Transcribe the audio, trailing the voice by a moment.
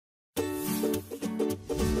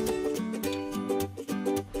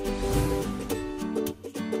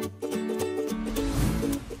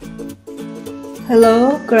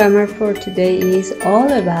Hello, grammar for today is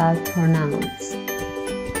all about pronouns.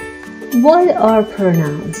 What are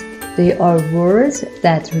pronouns? They are words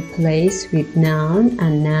that replace with noun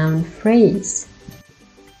and noun phrase.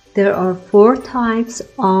 There are 4 types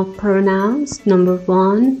of pronouns. Number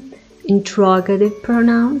 1, interrogative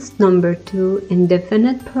pronouns. Number 2,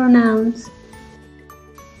 indefinite pronouns.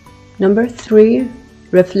 Number 3,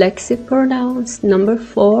 reflexive pronouns. Number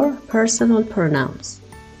 4, personal pronouns.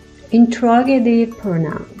 Interrogative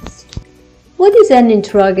pronouns. What is an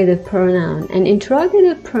interrogative pronoun? An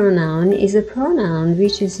interrogative pronoun is a pronoun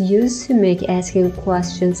which is used to make asking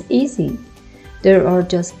questions easy. There are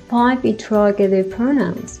just 5 interrogative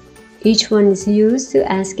pronouns. Each one is used to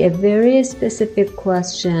ask a very specific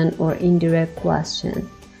question or indirect question.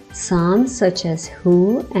 Some, such as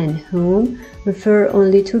who and whom, refer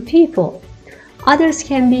only to people. Others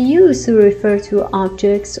can be used to refer to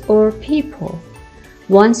objects or people.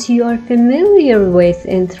 Once you are familiar with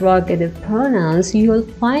interrogative pronouns, you will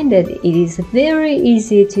find that it is very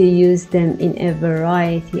easy to use them in a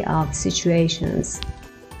variety of situations.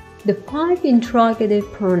 The 5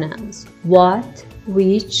 interrogative pronouns: what,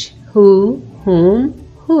 which, who, whom,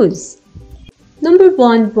 whose. Number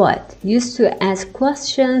 1, what, used to ask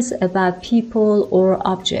questions about people or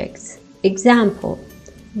objects. Example,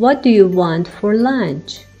 what do you want for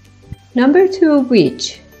lunch? Number 2,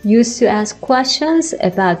 which, used to ask questions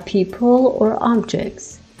about people or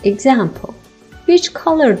objects. Example, which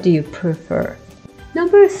color do you prefer?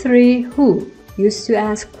 Number 3, who, used to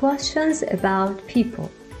ask questions about people.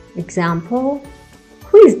 Example,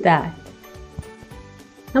 who is that?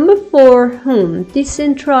 Number 4, whom. This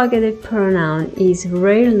interrogative pronoun is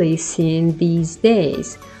rarely seen these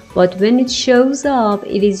days, but when it shows up,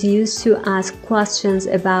 it is used to ask questions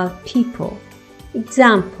about people.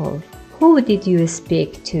 Example, who did you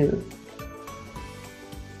speak to?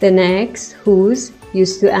 The next, whose,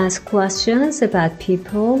 used to ask questions about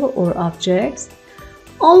people or objects,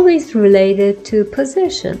 always related to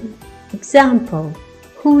possession. Example,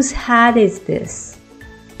 whose hat is this?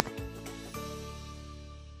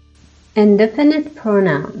 Indefinite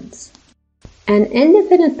pronouns. An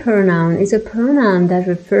indefinite pronoun is a pronoun that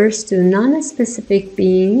refers to non-specific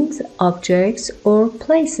beings, objects, or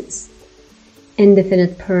places.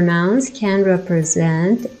 Indefinite pronouns can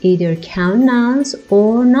represent either count nouns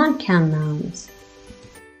or non-count nouns,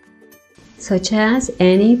 such as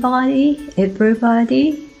anybody,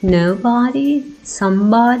 everybody, nobody,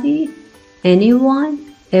 somebody,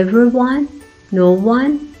 anyone, everyone, no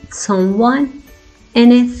one, someone,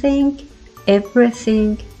 anything,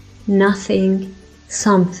 everything, nothing,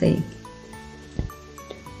 something.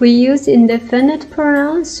 We use indefinite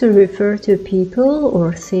pronouns to refer to people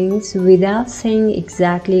or things without saying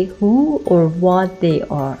exactly who or what they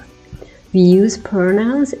are. We use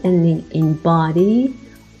pronouns ending in body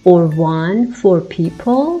or one for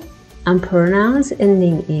people and pronouns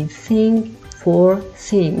ending in thing for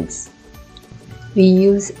things. We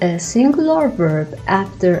use a singular verb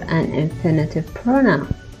after an infinitive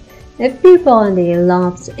pronoun. Everybody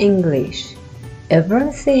loves English.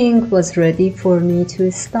 Everything was ready for me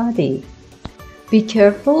to study. Be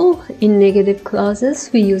careful, in negative clauses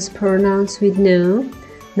we use pronouns with no,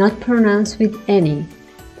 not pronouns with any.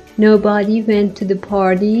 Nobody went to the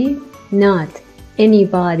party, not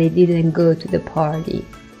anybody didn't go to the party.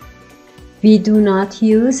 We do not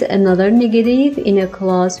use another negative in a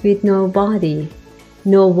clause with nobody,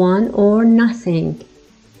 no one or nothing.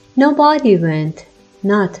 Nobody went,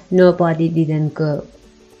 not nobody didn't go.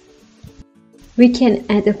 We can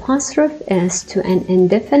add apostrophe s to an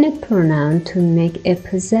indefinite pronoun to make a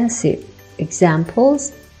possessive.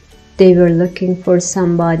 Examples, they were looking for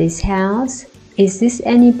somebody's house. Is this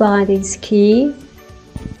anybody's key?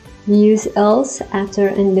 We use else after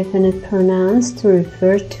indefinite pronouns to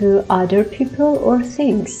refer to other people or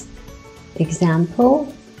things.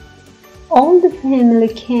 Example, all the family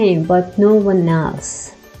came but no one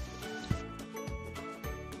else.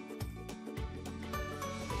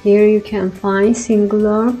 Here you can find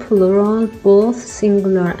singular, plural, both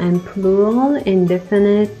singular and plural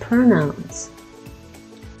indefinite pronouns.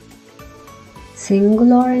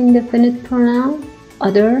 Singular indefinite pronoun,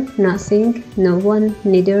 other, nothing, no one,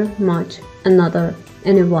 neither, much, another,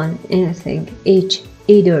 anyone, anything, each,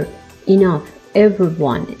 either, enough,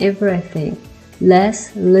 everyone, everything,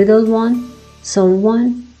 less, little one,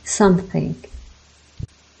 someone, something.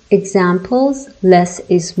 Examples, less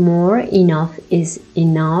is more, enough is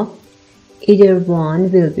enough, either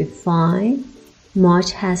one will be fine,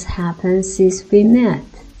 much has happened since we met.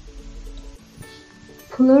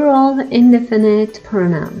 Plural indefinite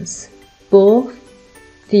pronouns, both,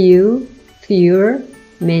 few, fewer,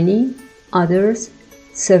 many, others,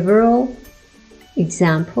 several.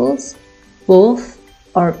 Examples: both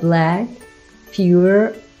are black,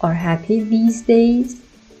 fewer are happy these days,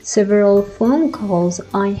 several phone calls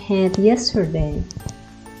I had yesterday.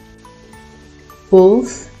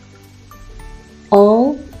 Both,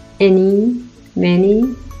 all, any,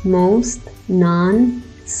 many, most, none,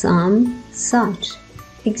 some, such.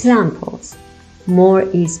 Examples: more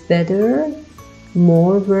is better,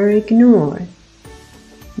 more were ignored.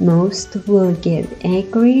 Most will get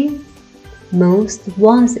angry, most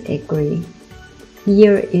was angry.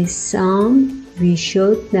 Here is some, we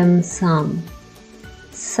showed them some.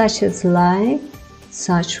 Such is life,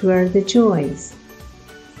 such were the joys.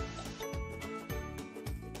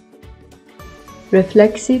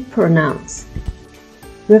 Reflexive pronouns.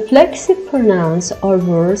 Reflexive pronouns are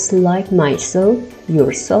words like myself,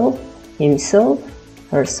 yourself, himself,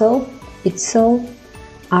 herself, itself,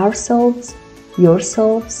 ourselves,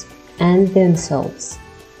 yourselves, and themselves.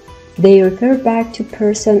 They refer back to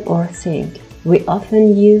person or thing. We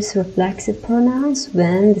often use reflexive pronouns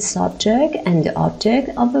when the subject and the object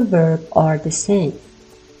of a verb are the same.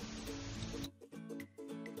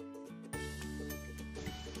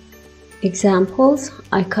 Examples: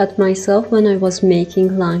 I cut myself when I was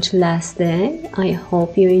making lunch last day. I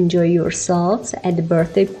hope you enjoy yourselves at the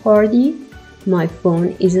birthday party. My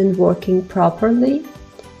phone isn't working properly.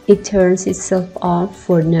 It turns itself off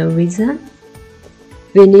for no reason.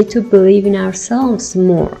 We need to believe in ourselves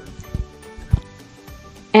more.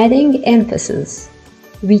 Adding emphasis.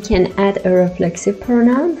 We can add a reflexive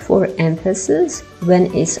pronoun for emphasis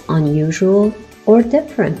when it's unusual or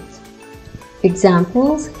different.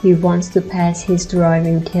 Examples: he wants to pass his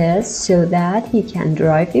driving test so that he can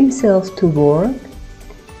drive himself to work.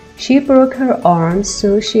 She broke her arm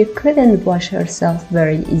so she couldn't wash herself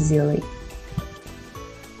very easily.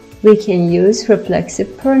 We can use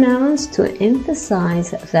reflexive pronouns to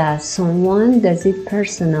emphasize that someone does it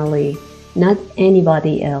personally, not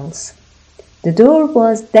anybody else. The door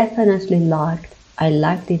was definitely locked. I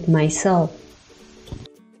locked it myself.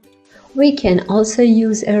 We can also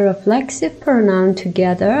use a reflexive pronoun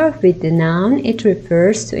together with the noun it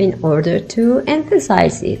refers to in order to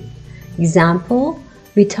emphasize it. Example: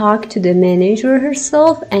 we talked to the manager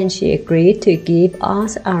herself and she agreed to give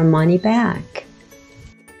us our money back.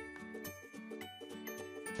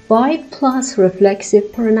 By plus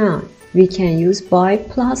reflexive pronoun. We can use by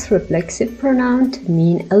plus reflexive pronoun to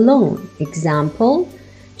mean alone. Example: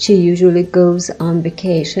 she usually goes on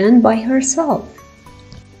vacation by herself.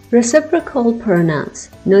 Reciprocal pronouns.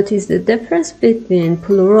 Notice the difference between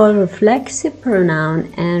plural reflexive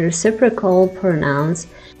pronoun and reciprocal pronouns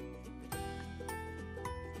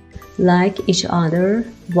like each other,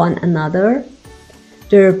 one another.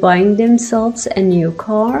 They're buying themselves a new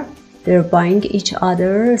car. They're buying each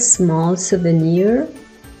other a small souvenir.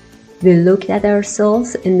 We looked at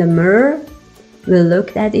ourselves in the mirror. We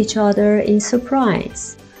looked at each other in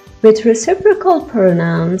surprise. With reciprocal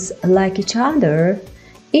pronouns like each other,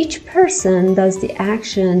 each person does the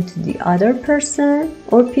action to the other person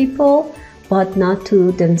or people, but not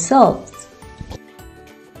to themselves.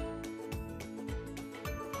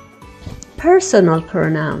 Personal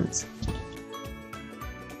pronouns.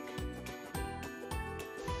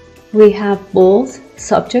 We have both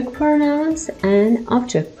subject pronouns and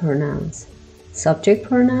object pronouns. Subject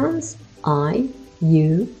pronouns: I,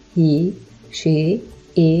 you, he, she,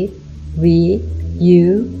 it, we,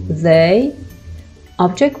 you, they.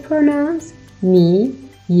 Object pronouns: me,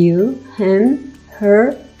 you, him,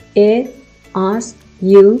 her, it, us,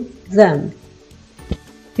 you, them.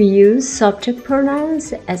 We use subject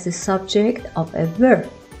pronouns as the subject of a verb.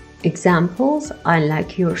 Examples: I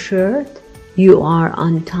like your shirt. You are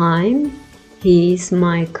on time. He is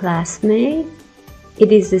my classmate.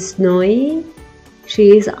 It is snowy.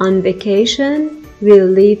 She is on vacation. We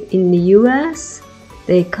live in the US.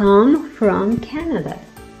 They come from Canada.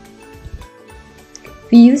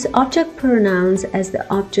 We use object pronouns as the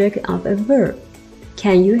object of a verb.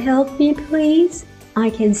 Can you help me, please? I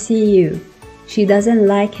can see you. She doesn't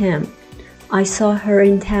like him. I saw her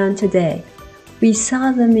in town today. We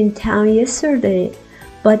saw them in town yesterday,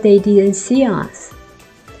 but they didn't see us.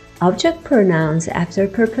 Object pronouns after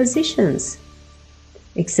prepositions.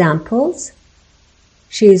 Examples: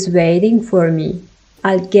 she is waiting for me.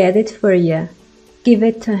 I'll get it for you. Give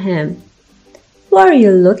it to him. Why are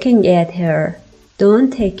you looking at her?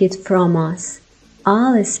 Don't take it from us.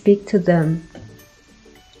 I'll speak to them.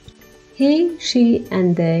 He, she,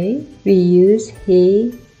 and they. We use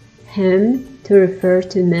he, him to refer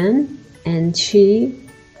to men, and she,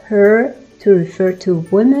 her to refer to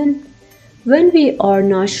women. When we are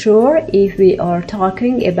not sure if we are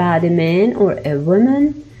talking about a man or a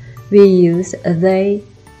woman, we use they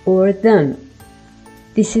or them.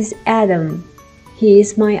 This is Adam. He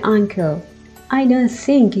is my uncle. I don't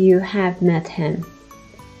think you have met him.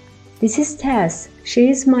 This is Tess. She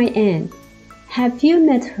is my aunt. Have you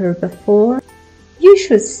met her before? You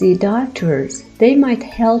should see doctors. They might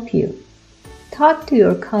help you. Talk to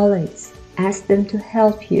your colleagues. Ask them to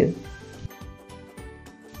help you.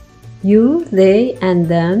 You, they, and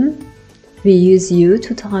them. We use you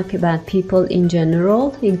to talk about people in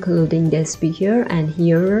general, including the speaker and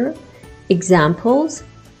hearer. Examples: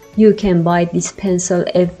 you can buy this pencil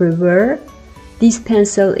everywhere. This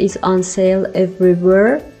pencil is on sale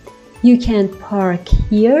everywhere. You can't park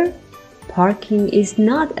here. Parking is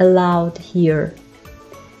not allowed here.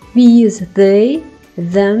 We use they,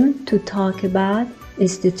 them to talk about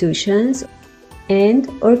institutions and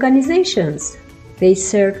organizations. They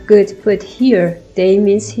serve good food here. They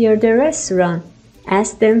means here the restaurant.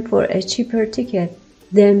 Ask them for a cheaper ticket.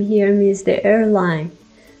 Them here means the airline,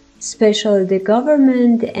 especially the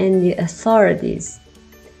government and the authorities.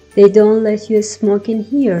 They don't let you smoke in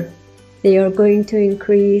here. They are going to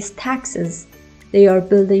increase taxes. They are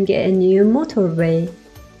building a new motorway.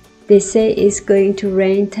 They say it's going to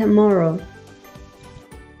rain tomorrow.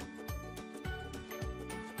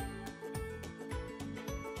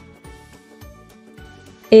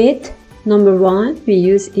 It. Number 1, we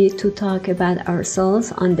use it to talk about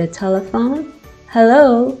ourselves on the telephone.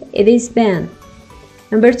 Hello, it is Ben.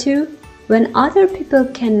 Number 2, when other people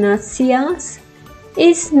cannot see us.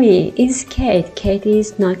 It's me, it's Kate. Kate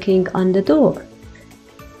is knocking on the door.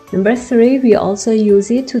 Number 3, we also use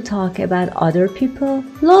it to talk about other people.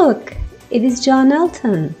 Look, it is John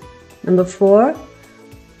Elton. Number 4,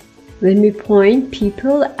 when we point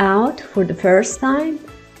people out for the first time.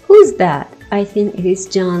 Who's that? I think it is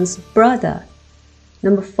John's brother.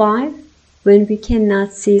 Number 5, when we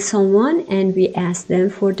cannot see someone and we ask them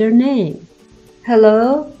for their name.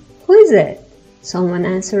 Hello, who is it? Someone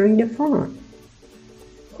answering the phone.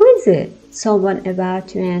 Who is it? Someone about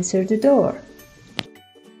to answer the door.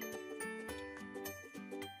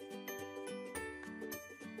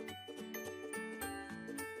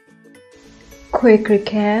 Quick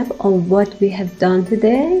recap on what we have done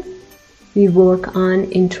today. We work on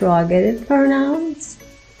interrogative pronouns,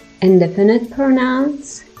 indefinite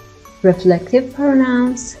pronouns, reflexive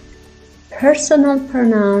pronouns, personal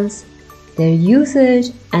pronouns, their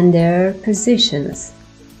usage and their positions.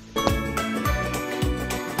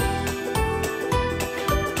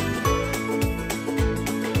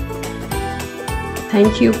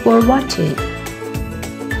 Thank you for watching.